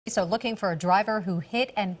Police are looking for a driver who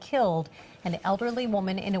hit and killed an elderly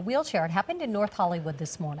woman in a wheelchair. It happened in North Hollywood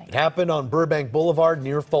this morning. It happened on Burbank Boulevard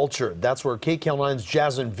near Fulcher. That's where KCAL 9's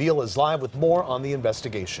Jasmine Viel is live with more on the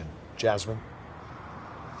investigation. Jasmine.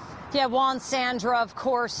 Yeah, Juan, Sandra, of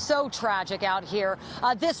course, so tragic out here.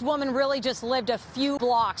 This woman really just lived a few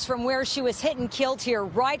blocks from where she was hit and killed here,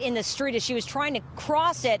 right in the street. As she was trying to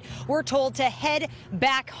cross it, we're told to head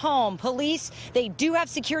back home. Police, they do have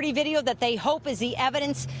security video that they hope is the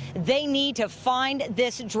evidence they need to find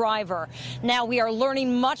this driver. Now, we are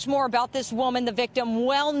learning much more about this woman, the victim,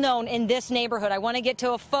 well known in this neighborhood. I want to get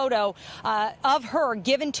to a photo of her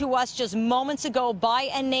given to us just moments ago by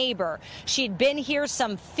a neighbor. She'd been here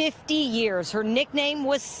some 50 years. Her nickname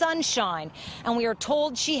was Sunshine, and we are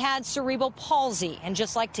told she had cerebral palsy and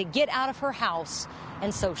just liked to get out of her house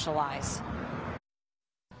and socialize.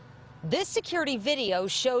 This security video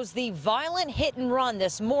shows the violent hit and run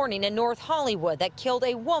this morning in North Hollywood that killed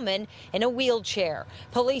a woman in a wheelchair.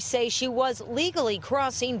 Police say she was legally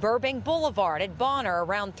crossing Burbank Boulevard at Bonner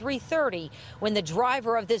around 3:30 when the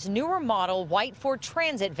driver of this newer model white Ford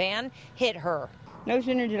Transit van hit her. No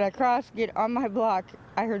sooner did I get on my block,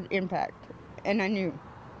 I heard impact, and I knew.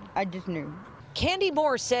 I just knew. Candy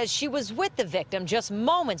Moore says she was with the victim just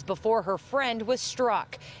moments before her friend was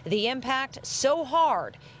struck. The impact so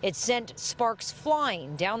hard, it sent sparks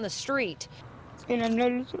flying down the street. And I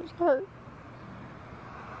noticed it was her.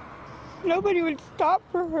 Nobody would stop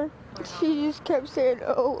for her. She just kept saying,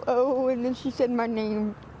 oh, oh, and then she said my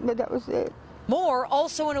name, but that was it. Moore,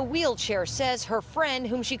 also in a wheelchair, says her friend,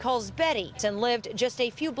 whom she calls Betty, and lived just a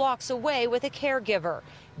few blocks away with a caregiver.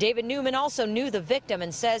 David Newman also knew the victim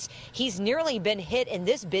and says he's nearly been hit in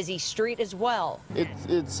this busy street as well.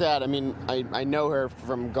 It's sad. I mean, I know her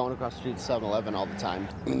from going across the street to 7-Eleven all the time.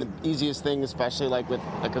 I mean, the easiest thing, especially like with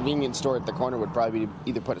a convenience store at the corner, would probably be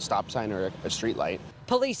either put a stop sign or a street light.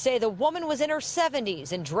 Police say the woman was in her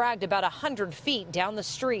 70s and dragged about 100 feet down the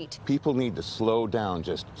street. People need to slow down,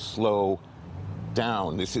 just slow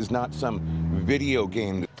down. This is not some video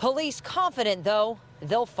game. Police confident, though,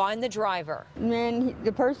 they'll find the driver. Man,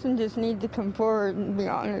 the person just needs to come forward and be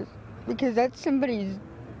honest, because that's somebody's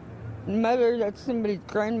mother, that's somebody's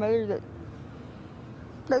grandmother,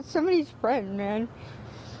 that's somebody's friend, man.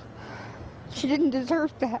 She didn't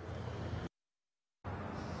deserve that.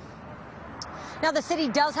 Now, the city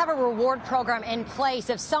does have a reward program in place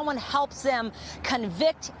if someone helps them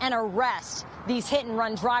convict and arrest these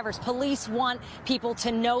hit-and-run drivers. Police want people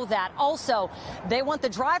to know that. Also, they want the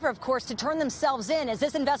driver, of course, to turn themselves in. As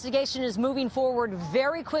this investigation is moving forward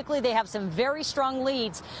very quickly, they have some very strong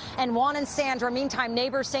leads. And Juan and Sandra, meantime,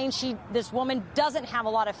 neighbors saying this woman doesn't have a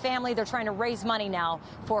lot of family. They're trying to raise money now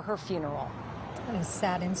for her funeral. That is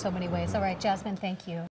sad in so many ways. All right, Jasmine, thank you.